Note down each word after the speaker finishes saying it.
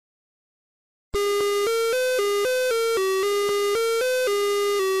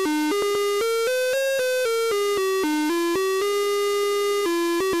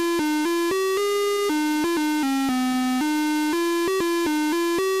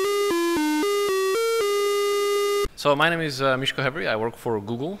So my name is Misko Hevery. I work for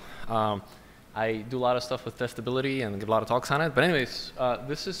Google. I do a lot of stuff with testability and give a lot of talks on it. But anyways,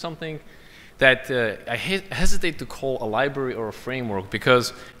 this is something that I hesitate to call a library or a framework,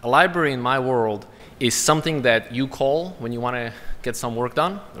 because a library in my world is something that you call when you want to get some work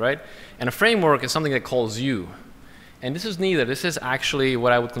done, right? And a framework is something that calls you. And this is neither. This is actually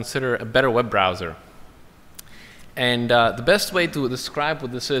what I would consider a better web browser. And the best way to describe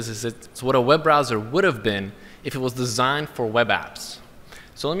what this is it's what a web browser would have been if it was designed for web apps.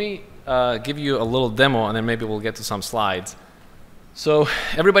 So let me give you a little demo, and then maybe we'll get to some slides. So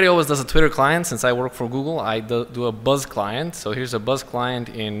everybody always does a Twitter client. Since I work for Google, I do a Buzz client. So here's a Buzz client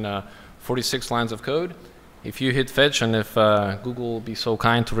in 46 lines of code. If you hit fetch, and if Google will be so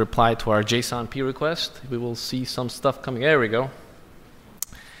kind to reply to our JSON P request, we will see some stuff coming. There we go.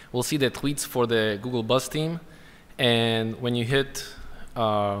 We'll see the tweets for the Google Buzz team. And when you hit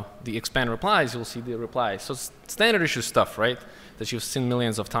the expand replies, you'll see the replies. So it's standard issue stuff, right, that you've seen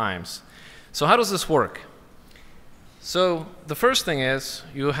millions of times. So how does this work? So the first thing is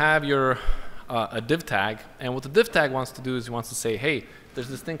you have your a div tag. And what the div tag wants to do is it wants to say, hey, there's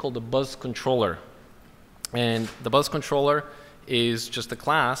this thing called the Buzz controller. And the Buzz controller is just a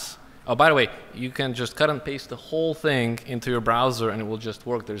class. Oh, by the way, you can just cut and paste the whole thing into your browser and it will just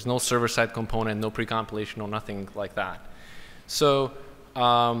work. There's no server-side component, no pre-compilation, no nothing like that. So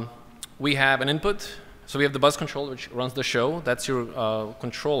we have an input. So we have the Buzz controller, which runs the show. That's your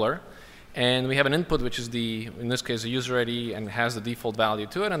controller. And we have an input, which is in this case, a user ID, and has the default value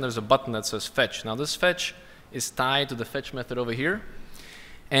to it. And there's a button that says fetch. Now this fetch is tied to the fetch method over here.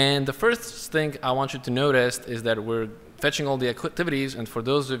 And the first thing I want you to notice is that we're fetching all the activities. And for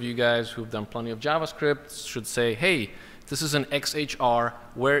those of you guys who've done plenty of JavaScript, should say, hey, this is an XHR.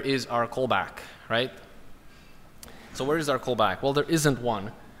 Where is our callback, right? So where is our callback? Well, there isn't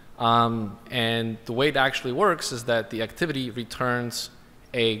one. And the way it actually works is that the activity returns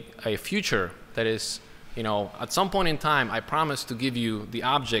a future that is, at some point in time, I promise to give you the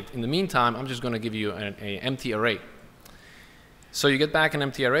object. In the meantime, I'm just going to give you an empty array. So you get back an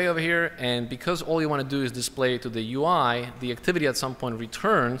empty array over here, and because all you want to do is display to the UI, the activity at some point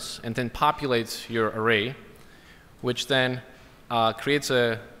returns and then populates your array, which then creates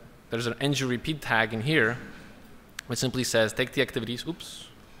there's an ng repeat tag in here, which simply says take the activities,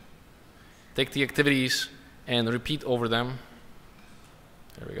 take the activities and repeat over them.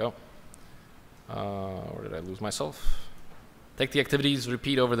 There we go. Where did I lose myself? Take the activities,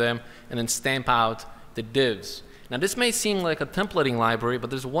 repeat over them, and then stamp out the divs. Now this may seem like a templating library, but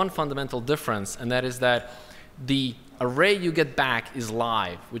there's one fundamental difference, and that is that the array you get back is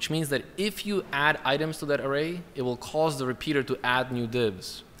live, which means that if you add items to that array, it will cause the repeater to add new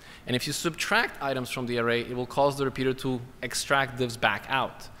divs. And if you subtract items from the array, it will cause the repeater to extract divs back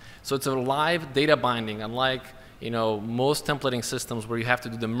out. So it's a live data binding, unlike most templating systems where you have to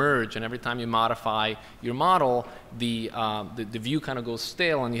do the merge, and every time you modify your model, the view kind of goes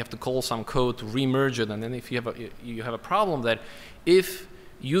stale, and you have to call some code to remerge it. And then if you have a problem that if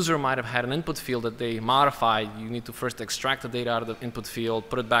user might have had an input field that they modified, you need to first extract the data out of the input field,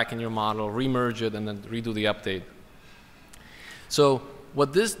 put it back in your model, remerge it, and then redo the update. So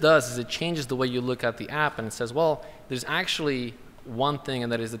what this does is it changes the way you look at the app, and it says, well, there's actually one thing,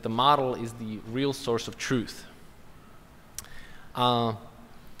 and that is that the model is the real source of truth. Does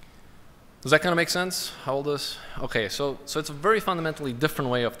that kind of make sense? How old is? Okay, so it's a very fundamentally different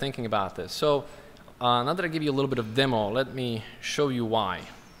way of thinking about this. So now that I give you a little bit of demo, let me show you why.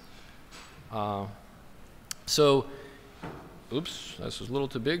 Oops, this was a little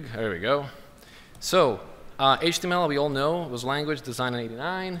too big. There we go. So HTML, we all know, was language designed in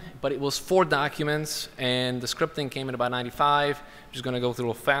 '89, but it was 4 documents, and the scripting came in about '95. I'm just going to go through a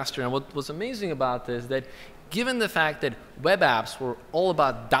little faster. And what was amazing about this is that given the fact that web apps were all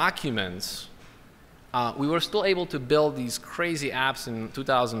about documents, we were still able to build these crazy apps in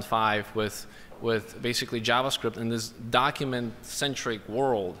 2005 with basically JavaScript in this document-centric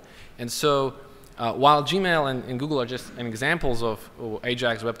world. And so while Gmail and Google are just examples of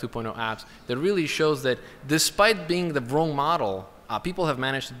Ajax Web 2.0 apps, that really shows that despite being the wrong model, people have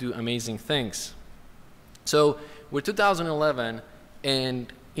managed to do amazing things. So we're 2011,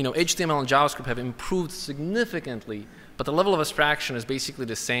 and HTML and JavaScript have improved significantly, but the level of abstraction is basically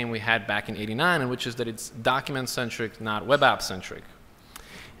the same we had back in '89, which is that it's document-centric, not web app-centric.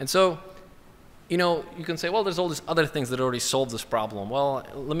 And so, you can say, well, there's all these other things that already solve this problem. Well,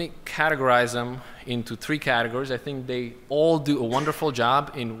 let me categorize them into 3 categories. I think they all do a wonderful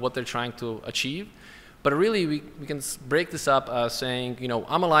job in what they're trying to achieve. But really, we can break this up saying,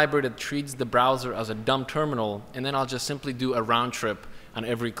 I'm a library that treats the browser as a dumb terminal, and then I'll just simply do a round trip on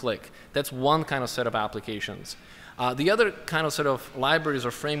every click. That's one kind of set of applications. The other kind of set of libraries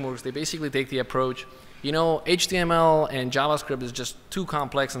or frameworks, they basically take the approach, you know, HTML and JavaScript is just too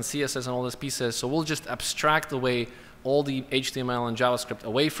complex, and CSS and all these pieces, so we'll just abstract away all the HTML and JavaScript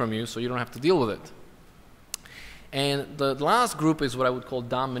away from you so you don't have to deal with it. And the last group is what I would call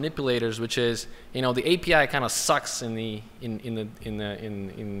DOM manipulators, which is, you know, the API kind of sucks in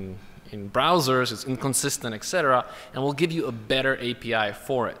browsers, it's inconsistent, etc., and we'll give you a better API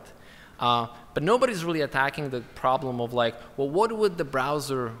for it. But nobody's really attacking the problem of like, well, what would the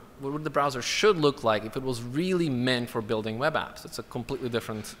browser should look like if it was really meant for building web apps? It's a completely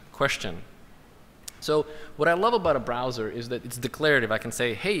different question. So what I love about a browser is that it's declarative. I can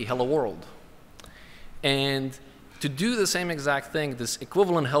say, hey, hello world. And to do the same exact thing, this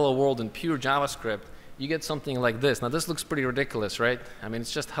equivalent hello world in pure JavaScript, you get something like this. Now this looks pretty ridiculous, right? I mean,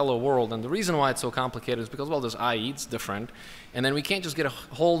 it's just hello world, and the reason why it's so complicated is because, well, there's IE, it's different, and then we can't just get a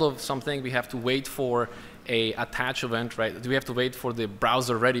hold of something. We have to wait for a attach event, right? We have to wait for the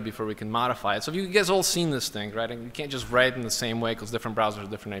browser ready before we can modify it. So you guys all seen this thing, right? And you can't just write in the same way because different browsers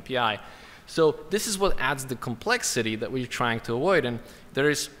have different API. So this is what adds the complexity that we're trying to avoid. And there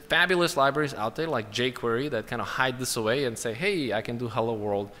is fabulous libraries out there like jQuery that kind of hide this away and say, hey, I can do hello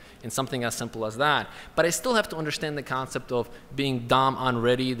world in something as simple as that. But I still have to understand the concept of being DOM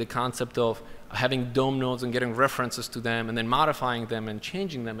unready, the concept of having DOM nodes and getting references to them and then modifying them and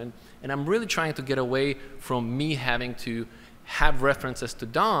changing them. And I'm really trying to get away from me having to have references to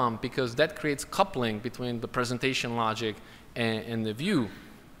DOM, because that creates coupling between the presentation logic and the view.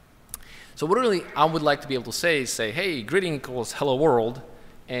 So what really I would like to be able to say is say, hey, greeting equals hello world,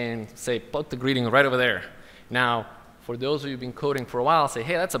 and say, put the greeting right over there. Now, for those of you who've been coding for a while, say,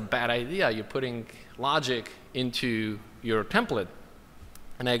 hey, that's a bad idea. You're putting logic into your template.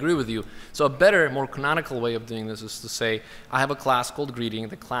 And I agree with you. So a better, more canonical way of doing this is to say, I have a class called greeting.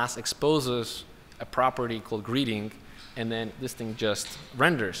 The class exposes a property called greeting, and then this thing just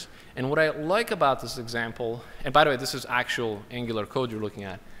renders. And what I like about this example, and by the way, this is actual Angular code you're looking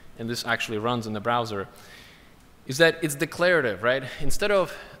at, and this actually runs in the browser, is that it's declarative, right? Instead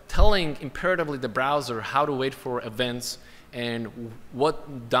of telling imperatively the browser how to wait for events and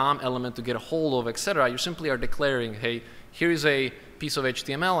what DOM element to get a hold of, etc., you simply are declaring, hey, here's a piece of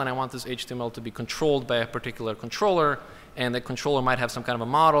HTML, and I want this HTML to be controlled by a particular controller, and the controller might have some kind of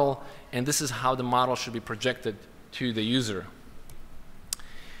a model, and this is how the model should be projected to the user.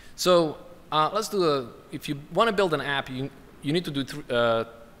 So let's do if you want to build an app, you need to do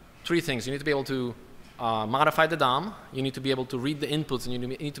three things. You need to be able to modify the DOM, you need to be able to read the inputs, and you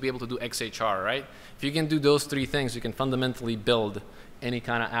need to be able to do XHR, right? If you can do those three things, you can fundamentally build any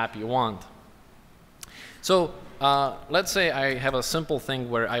kind of app you want. So let's say I have a simple thing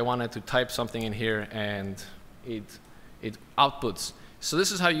where I wanted to type something in here and it outputs. So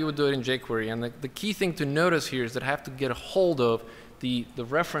this is how you would do it in jQuery. And the key thing to notice here is that I have to get a hold of the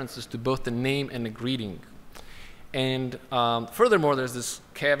references to both the name and the greeting. And furthermore, there's this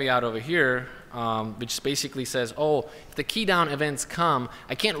caveat over here, which basically says, oh, if the key down events come,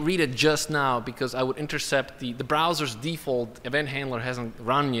 I can't read it just now because I would intercept the browser's default event handler hasn't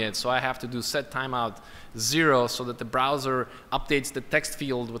run yet, so I have to do set timeout 0 so that the browser updates the text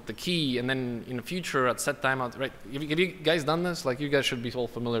field with the key, and then in the future at set timeout, right? Have you guys done this? Like, you guys should be all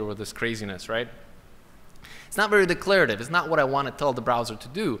familiar with this craziness, right? It's not very declarative. It's not what I want to tell the browser to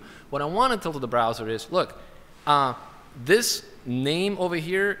do. What I want to tell to the browser is, look, this name over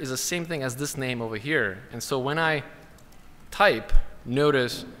here is the same thing as this name over here. And so when I type,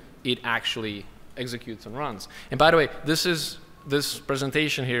 notice it actually executes and runs. And by the way, this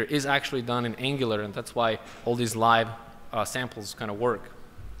presentation here is actually done in Angular, and that's why all these live samples kind of work.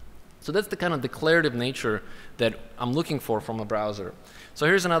 So that's the kind of declarative nature that I'm looking for from a browser. So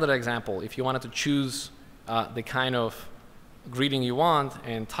here's another example. If you wanted to choose the kind of greeting you want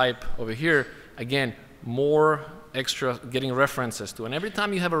and type over here, again, more extra getting references to. And every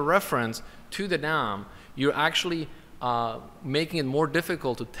time you have a reference to the DOM, you're actually making it more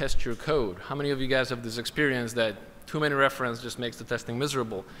difficult to test your code. How many of you guys have this experience that too many references just makes the testing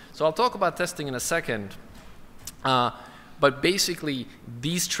miserable? So I'll talk about testing in a second. But basically,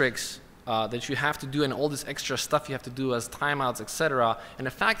 these tricks that you have to do and all this extra stuff you have to do as timeouts, etc., and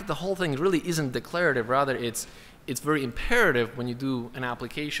the fact that the whole thing really isn't declarative, rather it's very imperative when you do an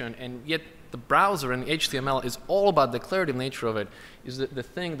application, and yet the browser and HTML is all about the declarative nature of it, is the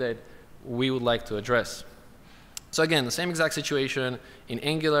thing that we would like to address. So again, the same exact situation in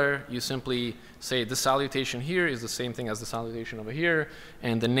Angular. You simply say the salutation here is the same thing as the salutation over here,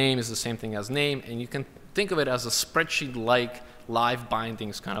 and the name is the same thing as name, and you can think of it as a spreadsheet-like live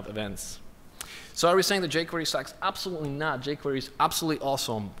bindings kind of events. So are we saying that jQuery sucks? Absolutely not. jQuery is absolutely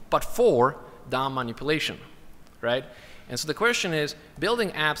awesome, but for DOM manipulation, right? And so the question is,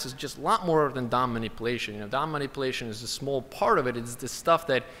 building apps is just a lot more than DOM manipulation. You know, DOM manipulation is a small part of it. It's the stuff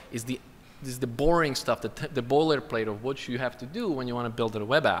that is the boring stuff, the boilerplate of what you have to do when you want to build a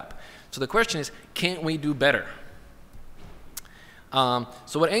web app. So the question is, can we do better?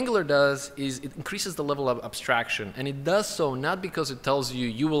 So what Angular does is it increases the level of abstraction, and it does so not because it tells you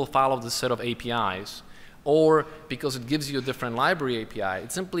you will follow this set of APIs or because it gives you a different library API.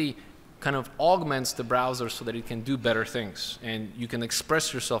 It simply kind of augments the browser so that it can do better things and you can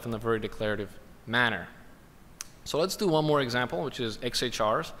express yourself in a very declarative manner. So let's do one more example, which is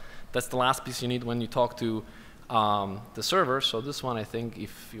XHRs. That's the last piece you need when you talk to the server. So this one, I think,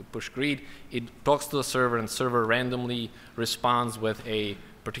 if you push greet, it talks to the server, and the server randomly responds with a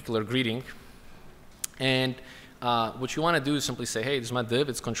particular greeting. And what you want to do is simply say, hey, this is my div.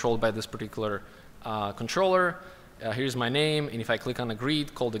 It's controlled by this particular controller. Here's my name. And if I click on the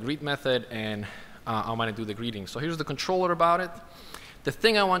greet, call the greet method, and I want to do the greeting. So here's the controller about it. The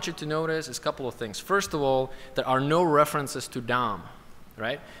thing I want you to notice is a couple of things. First of all, there are no references to DOM.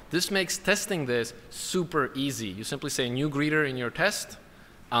 Right? This makes testing this super easy. You simply say new greeter in your test.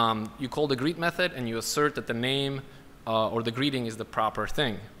 You call the greet method, and you assert that the name or the greeting is the proper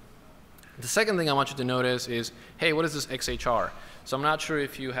thing. The second thing I want you to notice is, hey, what is this XHR? So I'm not sure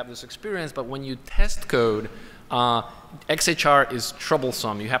if you have this experience, but when you test code, XHR is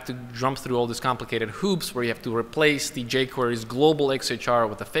troublesome. You have to jump through all these complicated hoops where you have to replace the jQuery's global XHR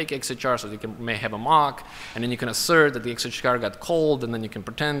with a fake XHR so that you may have a mock, and then you can assert that the XHR got cold, and then you can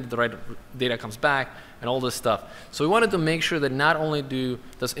pretend that the right data comes back, and all this stuff. So we wanted to make sure that not only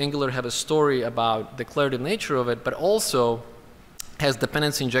does Angular have a story about the declarative nature of it, but also has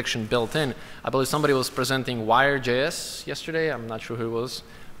dependency injection built in. I believe somebody was presenting Wire.js yesterday. I'm not sure who it was.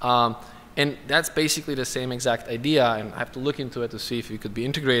 And that's basically the same exact idea, and I have to look into it to see if it could be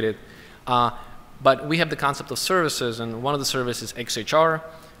integrated. But we have the concept of services, and one of the services is XHR.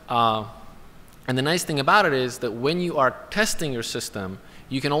 And the nice thing about it is that when you are testing your system,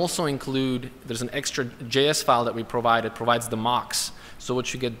 you can also include, there's an extra JS file that we provide. It provides the mocks. So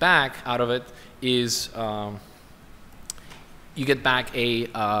what you get back out of it is you get back a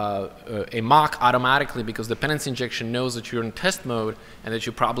mock automatically because dependency injection knows that you're in test mode and that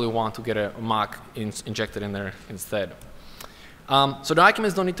you probably want to get a mock injected in there instead. So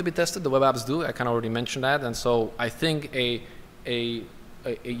documents don't need to be tested. The web apps do. I kind of already mentioned that. And so I think your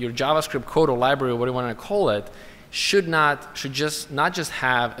JavaScript code or library, or what you want to call it, should not just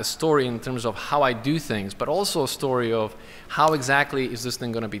have a story in terms of how I do things, but also a story of how exactly is this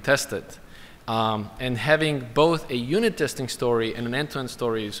thing going to be tested. And having both a unit testing story and an end-to-end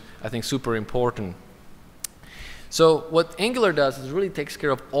story is, I think, super important. So what Angular does is really takes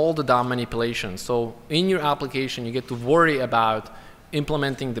care of all the DOM manipulation. So in your application, you get to worry about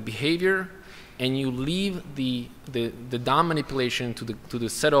implementing the behavior, and you leave the DOM manipulation to the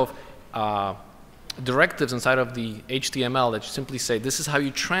set of directives inside of the HTML that you simply say, this is how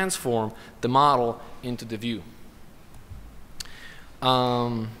you transform the model into the view.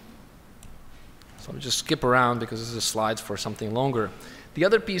 So I'll just skip around because this is slides for something longer. The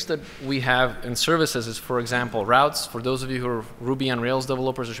other piece that we have in services is, for example, routes. For those of you who are Ruby on Rails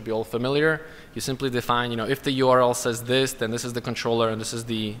developers, you should be all familiar. You simply define, if the URL says this, then this is the controller and this is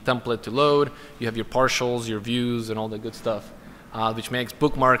the template to load. You have your partials, your views, and all that good stuff, which makes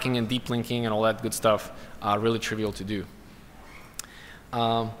bookmarking and deep linking and all that good stuff really trivial to do.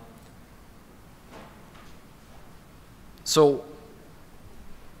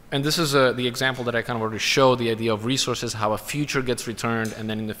 And this is the example that I kind of already showed, the idea of resources, how a future gets returned, and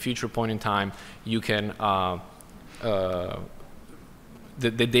then in the future point in time, you can,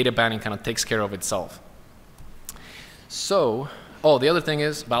 the data banning kind of takes care of itself. So, the other thing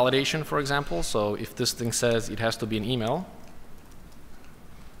is validation, for example. So if this thing says it has to be an email,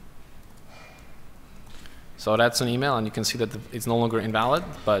 so that's an email, and you can see that it's no longer invalid,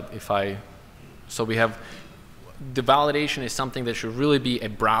 but so we have, the validation is something that should really be a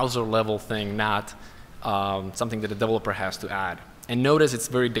browser level thing, not something that a developer has to add. And notice it's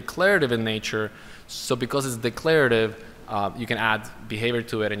very declarative in nature. So because it's declarative, you can add behavior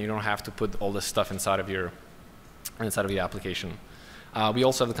to it, and you don't have to put all this stuff inside of the application. We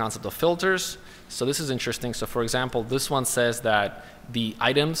also have the concept of filters. So this is interesting. So for example, this one says that the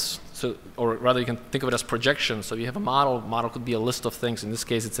items, or rather you can think of it as projections. So you have a model. Model could be a list of things. In this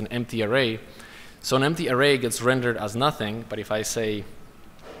case, it's an empty array. So an empty array gets rendered as nothing, but if I say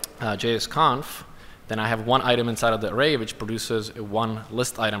JSConf, then I have one item inside of the array which produces one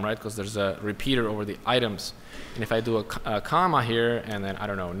list item, right? Because there's a repeater over the items. And if I do a comma here and then, I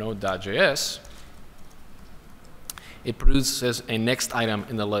don't know, node.js, it produces a next item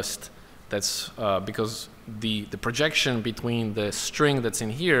in the list. That's because the projection between the string that's in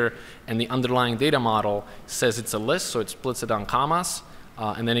here and the underlying data model says it's a list, so it splits it on commas,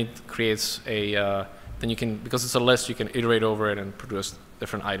 and then it creates a, then you can, because it's a list, you can iterate over it and produce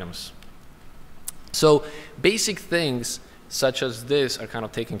different items. So basic things such as this are kind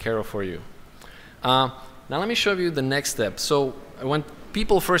of taken care of for you. Now let me show you the next step. So when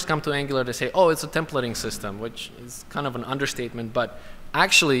people first come to Angular, they say, oh, it's a templating system, which is kind of an understatement, but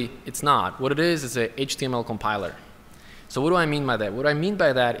actually it's not. What it is a HTML compiler. So what do I mean by that? What I mean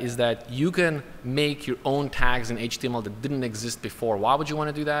by that is that you can make your own tags in HTML that didn't exist before. Why would you want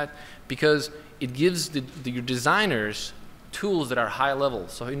to do that? Because it gives your designers tools that are high level.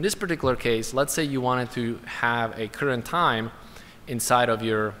 So in this particular case, let's say you wanted to have a current time inside of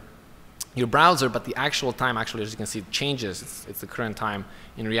your browser, but the actual time actually, as you can see, it changes. It's the current time.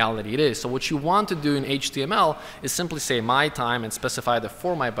 In reality, it is. So what you want to do in HTML is simply say my time and specify the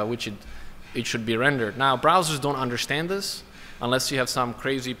format by which it should be rendered. Now, browsers don't understand this unless you have some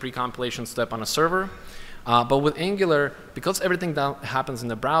crazy pre-compilation step on a server. But with Angular, because everything happens in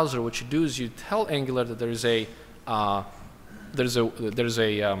the browser, what you do is you tell Angular that there's a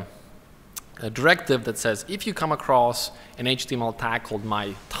directive that says if you come across an HTML tag called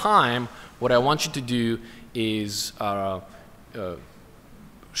my time, what I want you to do is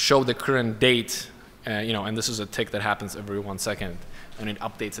show the current date, and this is a tick that happens every 1 second, and it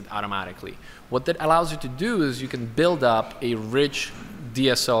updates it automatically. What that allows you to do is you can build up a rich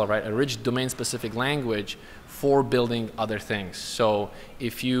DSL, right, a rich domain-specific language for building other things. So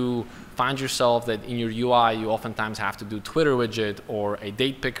if you find yourself that in your UI you oftentimes have to do Twitter widget or a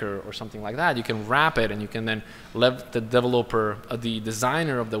date picker or something like that, you can wrap it and you can then let the developer, the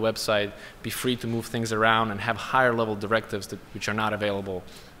designer of the website be free to move things around and have higher level directives which are not available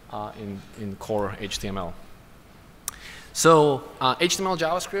in core HTML. So HTML,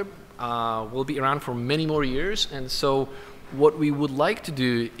 JavaScript will be around for many more years, and so what we would like to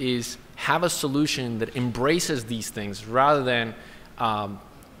do is have a solution that embraces these things rather than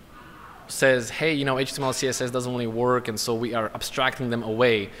says, hey, HTML, CSS doesn't really work, and so we are abstracting them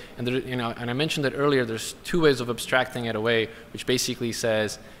away. And there, and I mentioned it earlier. There's 2 ways of abstracting it away, which basically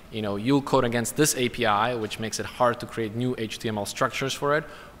says, you'll code against this API, which makes it hard to create new HTML structures for it,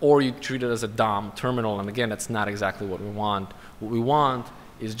 or you treat it as a DOM terminal. And again, that's not exactly what we want. What we want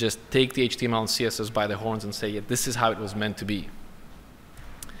is just take the HTML and CSS by the horns and say, yeah, this is how it was meant to be.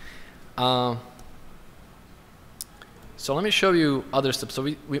 So let me show you other steps. So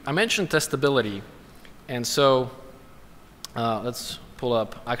I mentioned testability, and so let's pull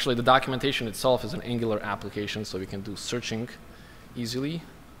up. Actually, the documentation itself is an Angular application, so we can do searching easily.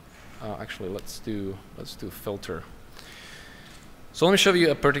 Actually, let's do filter. So let me show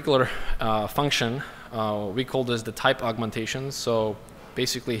you a particular function. We call this the type augmentation. So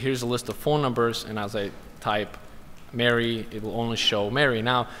basically, here's a list of phone numbers, and as I type Mary, it will only show Mary.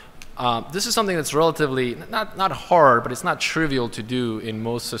 Now, this is something that's relatively not hard, but it's not trivial to do in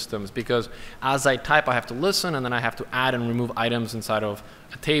most systems, because as I type, I have to listen, and then I have to add and remove items inside of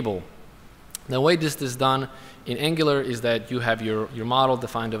a table. The way this is done in Angular is that you have your model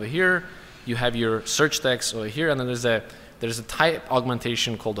defined over here, you have your search text over here, and then there's a type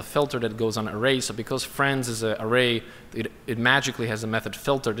augmentation called a filter that goes on array. So because friends is an array, it magically has a method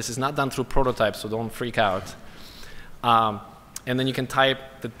filter. This is not done through prototypes, so don't freak out. And then you can type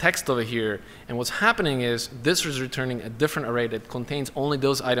the text over here, and what's happening is this is returning a different array that contains only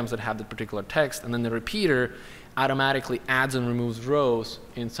those items that have the particular text, and then the repeater automatically adds and removes rows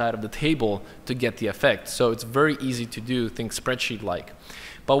inside of the table to get the effect. So it's very easy to do, think spreadsheet-like.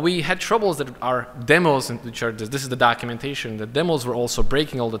 But we had troubles that our demos, which are this is the documentation, the demos were also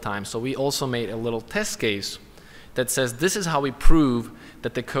breaking all the time. So we also made a little test case that says this is how we prove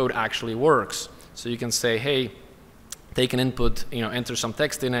that the code actually works. So you can say, hey, take an input, enter some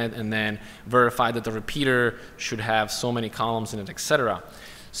text in it, and then verify that the repeater should have so many columns in it, etc.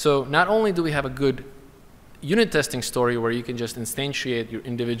 So not only do we have a good unit testing story where you can just instantiate your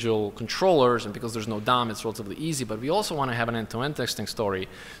individual controllers, and because there's no DOM, it's relatively easy, but we also want to have an end-to-end testing story.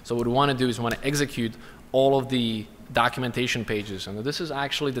 So what we want to do is we want to execute all of the documentation pages, and this is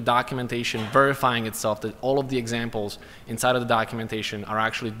actually the documentation verifying itself that all of the examples inside of the documentation are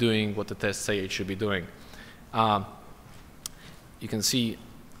actually doing what the tests say it should be doing. You can see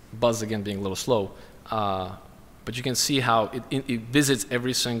Buzz again being a little slow, but you can see how it visits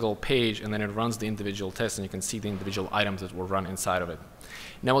every single page, and then it runs the individual tests, and you can see the individual items that were run inside of it.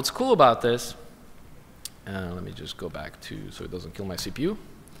 Now what's cool about this, let me just go back to, so it doesn't kill my CPU.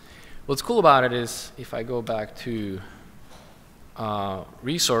 What's cool about it is if I go back to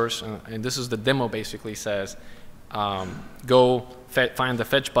resource, and this is the demo basically says, go find the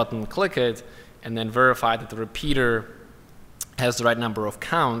fetch button, click it, and then verify that the repeater has the right number of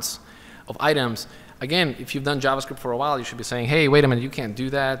counts of items. Again, if you've done JavaScript for a while, you should be saying, hey, wait a minute, you can't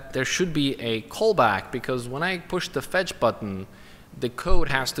do that. There should be a callback, because when I push the fetch button, the code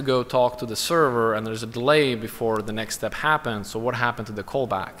has to go talk to the server, and there's a delay before the next step happens. So what happened to the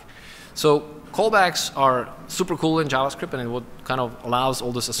callback? So callbacks are super cool in JavaScript, and it what kind of allows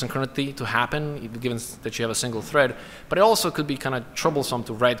all this asynchronity to happen, given that you have a single thread. But it also could be kind of troublesome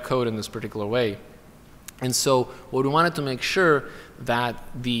to write code in this particular way. And so what we wanted to make sure that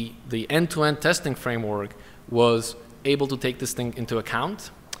the end-to-end testing framework was able to take this thing into account.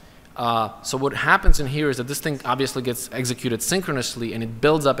 So what happens in here is that this thing obviously gets executed synchronously, and it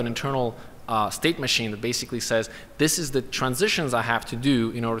builds up an internal state machine that basically says, this is the transitions I have to do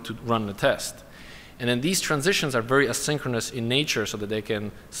in order to run the test. And then these transitions are very asynchronous in nature, so that they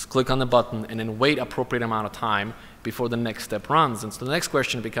can click on the button and then wait appropriate amount of time before the next step runs. And so the next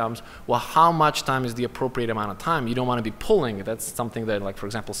question becomes, well, how much time is the appropriate amount of time? You don't want to be pulling. That's something that, like, for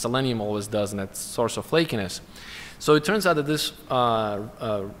example, Selenium always does, and that's source of flakiness. So it turns out that this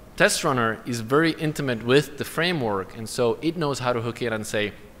test runner is very intimate with the framework, and so it knows how to hook it and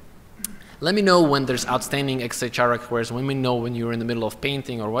say, let me know when there's outstanding XHR requests, let me know when you're in the middle of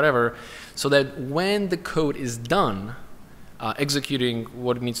painting or whatever, so that when the code is done, executing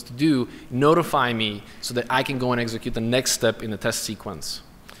what it needs to do, notify me so that I can go and execute the next step in the test sequence.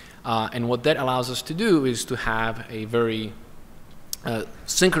 And what that allows us to do is to have a very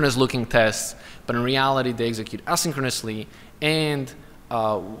synchronous looking tests, but in reality they execute asynchronously, and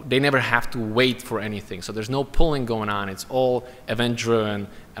they never have to wait for anything. So there's no pulling going on. It's all event driven,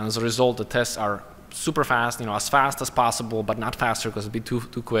 and as a result the tests are super fast, as fast as possible, but not faster because it'd be too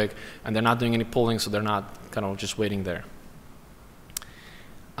quick, and they're not doing any pulling, so they're not kind of just waiting there.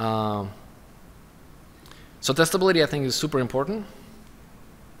 So testability, I think, is super important.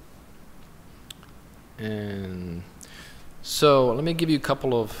 And so let me give you a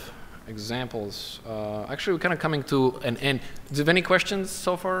couple of examples. Actually, we're kind of coming to an end. Do you have any questions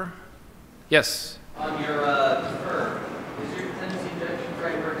so far? Yes? On your defer, is your dependency injection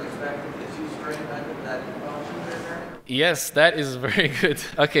framework expecting the two-string method that function there? Yes, that is very good.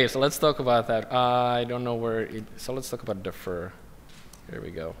 Okay, so let's talk about that. I don't know where it, so let's talk about defer. Here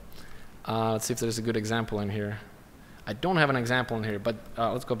we go. Let's see if there's a good example in here. I don't have an example in here, but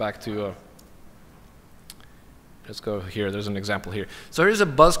let's go back to, let's go here. There's an example here. So here's a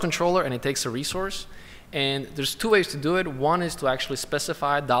buzz controller, and it takes a resource. And there's two ways to do it. One is to actually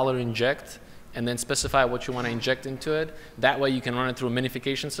specify $inject, and then specify what you want to inject into it. That way you can run it through a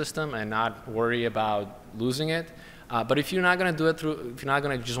minification system and not worry about losing it. But if you're not going to do it through, if you're not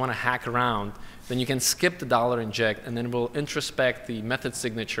going to just want to hack around, then you can skip the $inject, and then we'll introspect the method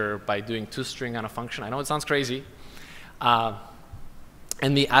signature by doing toString on a function. I know it sounds crazy. And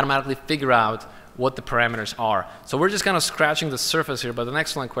we automatically figure out what the parameters are. So we're just kind of scratching the surface here, but an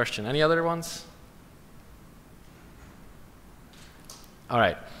excellent question. Any other ones? All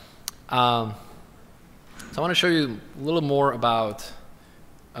right. So I want to show you a little more about,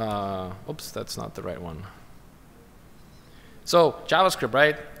 oops, that's not the right one. So JavaScript,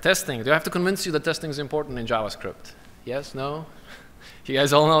 right? Testing. Do I have to convince you that testing is important in JavaScript? Yes? No? You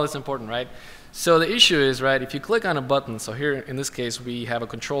guys all know it's important, right? So the issue is, right, if you click on a button, so here in this case we have a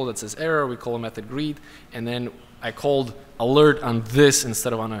control that says error, we call a method greet, and then I called alert on this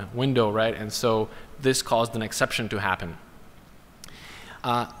instead of on a window, right? And so this caused an exception to happen.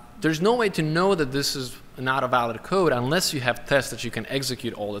 There's no way to know that this is not a valid code unless you have tests that you can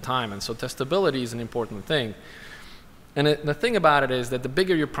execute all the time, and so testability is an important thing. And the thing about it is that the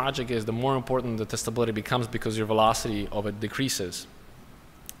bigger your project is, the more important the testability becomes because your velocity of it decreases.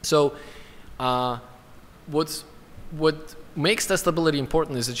 So what makes testability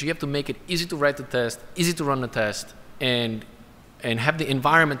important is that you have to make it easy to write the test, easy to run the test, and have the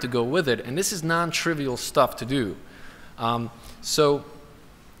environment to go with it. And this is non-trivial stuff to do. So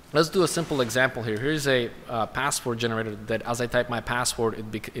let's do a simple example here. Here's a password generator that as I type my password,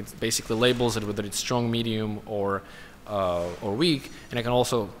 it basically labels it whether it's strong, medium, or weak, and I can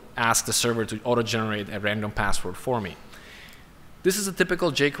also ask the server to auto-generate a random password for me. This is a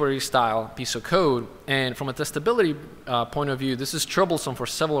typical jQuery style piece of code, and from a testability point of view, this is troublesome for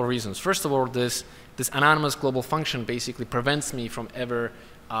several reasons. First of all, this anonymous global function basically prevents me from ever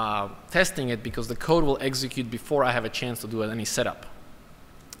testing it because the code will execute before I have a chance to do any setup.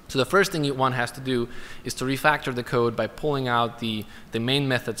 So the first thing one has to do is to refactor the code by pulling out the main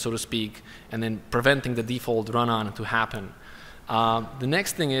method, so to speak, and then preventing the default run-on to happen. The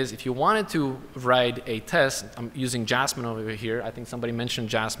next thing is, if you wanted to write a test, I'm using Jasmine over here. I think somebody mentioned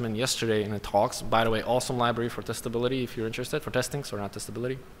Jasmine yesterday in the talks. By the way, awesome library for testability if you're interested, for testing, sorry, not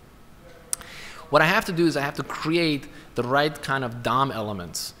testability. What I have to do is I have to create the right kind of DOM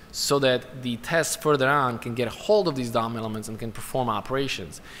elements so that the tests further on can get a hold of these DOM elements and can perform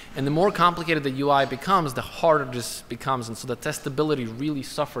operations. And the more complicated the UI becomes, the harder this becomes, and so the testability really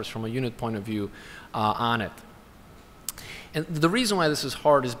suffers from a unit point of view on it. And the reason why this is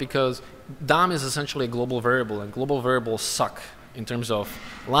hard is because DOM is essentially a global variable, and global variables suck in terms of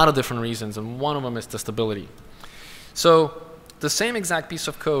a lot of different reasons, and one of them is testability. So the same exact piece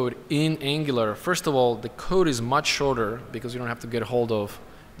of code in Angular, first of all, the code is much shorter because you don't have to get a hold of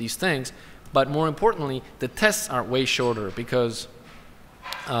these things, but more importantly, the tests are way shorter because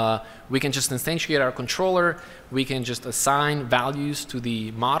we can just instantiate our controller, we can just assign values to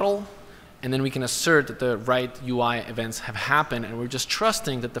the model, and then we can assert that the right UI events have happened, and we're just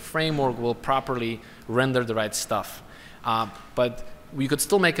trusting that the framework will properly render the right stuff. But you could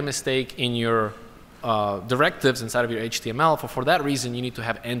still make a mistake in your directives inside of your HTML. For that reason, you need to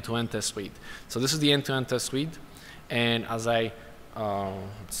have end-to-end test suite. So this is the end-to-end test suite, and as I,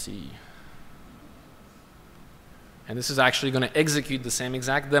 let's see, and this is actually going to execute the same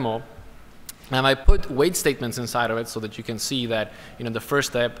exact demo. And I put wait statements inside of it so that you can see that, you know, the first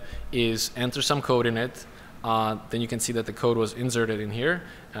step is enter some code in it. Then you can see that the code was inserted in here.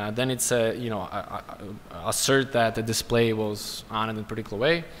 Then it's you know, assert that the display was on in a particular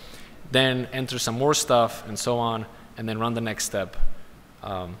way. Then enter some more stuff and so on, and then run the next step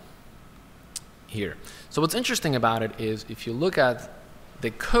here. So what's interesting about it is if you look at the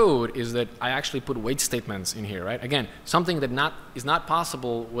code is that I actually put wait statements in here, right? Again, something that is not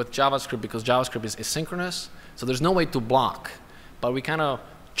possible with JavaScript because JavaScript is asynchronous, so there's no way to block. But we kind of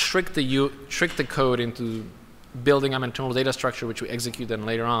trick the code into building an internal data structure, which we execute then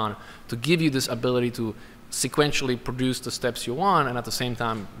later on, to give you this ability to sequentially produce the steps you want, and at the same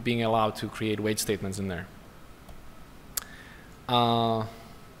time being allowed to create wait statements in there.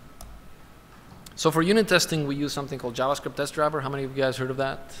 So for unit testing, we use something called JavaScript Test Driver. How many of you guys heard of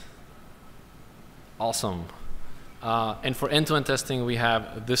that? Awesome. And for end-to-end testing, we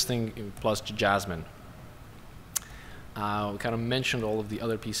have this thing plus Jasmine. We kind of mentioned all of the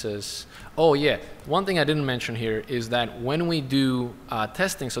other pieces. Oh yeah, one thing I didn't mention here is that when we do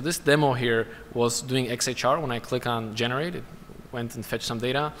testing, so this demo here was doing XHR. When I click on generate, it went and fetched some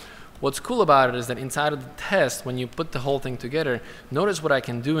data. What's cool about it is that inside of the test, when you put the whole thing together, notice what I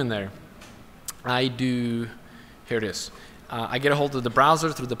can do in there. I do, here it is. I get a hold of the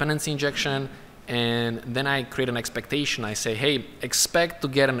browser through dependency injection, and then I create an expectation. I say, hey, expect to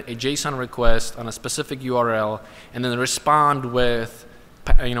get a JSON request on a specific URL, and then respond with,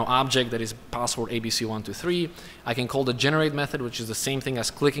 you know, object that is password ABC123. I can call the generate method, which is the same thing as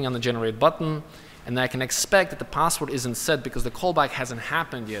clicking on the generate button, and then I can expect that the password isn't set because the callback hasn't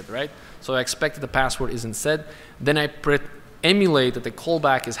happened yet, right? So I expect that the password isn't set. Then I emulate that the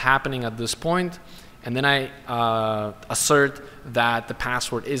callback is happening at this point, and then I assert that the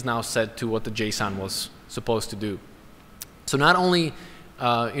password is now set to what the JSON was supposed to do. So not only,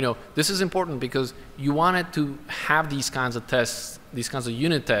 you know, this is important because you wanted to have these kinds of tests, these kinds of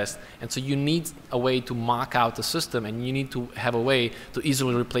unit tests, and so you need a way to mock out the system, and you need to have a way to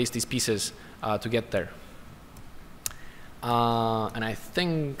easily replace these pieces to get there. And I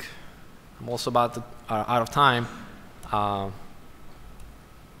think I'm also about to, out of time.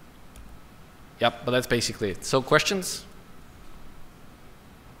 Yep, but that's basically it. So questions?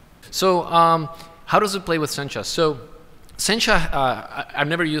 So how does it play with Sencha? So Sencha, I've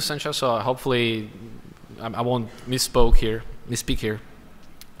never used Sencha, so hopefully I won't misspeak here.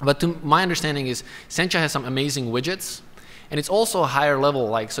 But to my understanding is Sencha has some amazing widgets. And it's also a higher level,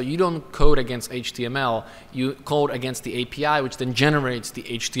 like, so you don't code against HTML, you code against the API, which then generates the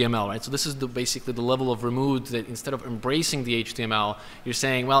HTML, right? So this is basically the level of removed that instead of embracing the HTML, you're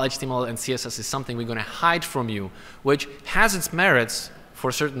saying, well, HTML and CSS is something we're going to hide from you, which has its merits for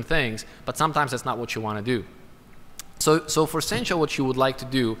certain things, but sometimes that's not what you want to do. So for Sencha, what you would like to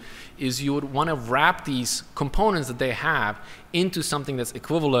do is you would want to wrap these components that they have into something that's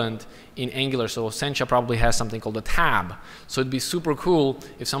equivalent in Angular. So Sencha probably has something called a tab. So it'd be super cool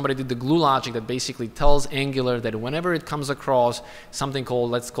if somebody did the glue logic that basically tells Angular that whenever it comes across something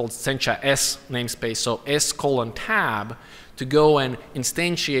called, let's call Sencha S namespace, so S:\tab, to go and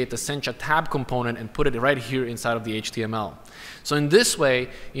instantiate the Sencha tab component and put it right here inside of the HTML. So in this way,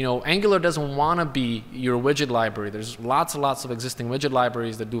 you know, Angular doesn't want to be your widget library. There's lots and lots of existing widget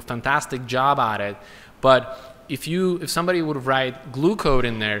libraries that do a fantastic job at it, but if somebody would write glue code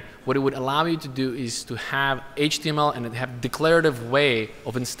in there, what it would allow you to do is to have HTML and have declarative way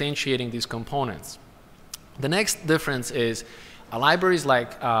of instantiating these components. The next difference is libraries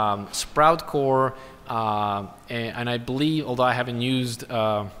like Sprout Core, and I believe, although I haven't used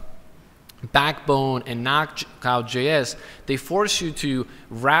Backbone and Knockout.js, they force you to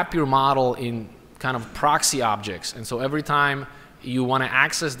wrap your model in kind of proxy objects. And so every time you want to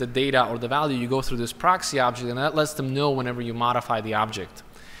access the data or the value, you go through this proxy object, and that lets them know whenever you modify the object.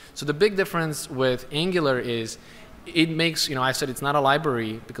 So the big difference with Angular is it makes, I said it's not a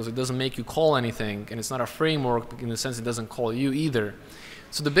library because it doesn't make you call anything, and it's not a framework in the sense it doesn't call you either.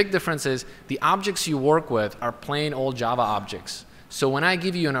 So the big difference is the objects you work with are plain old Java objects. So when I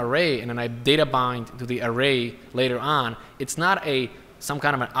give you an array and then I data bind to the array later on, it's not some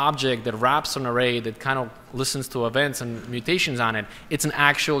kind of an object that wraps an array that kind of listens to events and mutations on it. It's an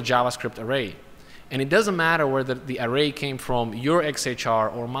actual JavaScript array. And it doesn't matter whether the array came from your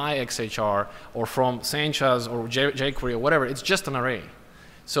XHR or my XHR or from Sancha's or jQuery or whatever. It's just an array.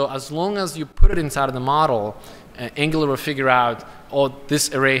 So as long as you put it inside of the model, Angular will figure out, oh,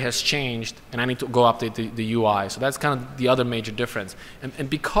 this array has changed and I need to go update the UI. So that's kind of the other major difference. And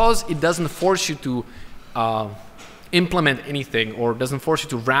because it doesn't force you to implement anything or doesn't force you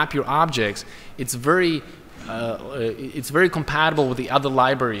to wrap your objects, it's very compatible with the other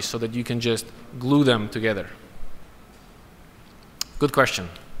libraries so that you can just glue them together. Good question.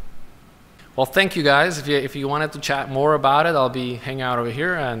 Well, thank you guys. If you wanted to chat more about it, I'll be hanging out over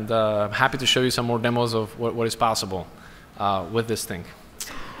here, and happy to show you some more demos of what is possible with this thing.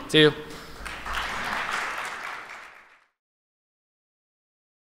 See you.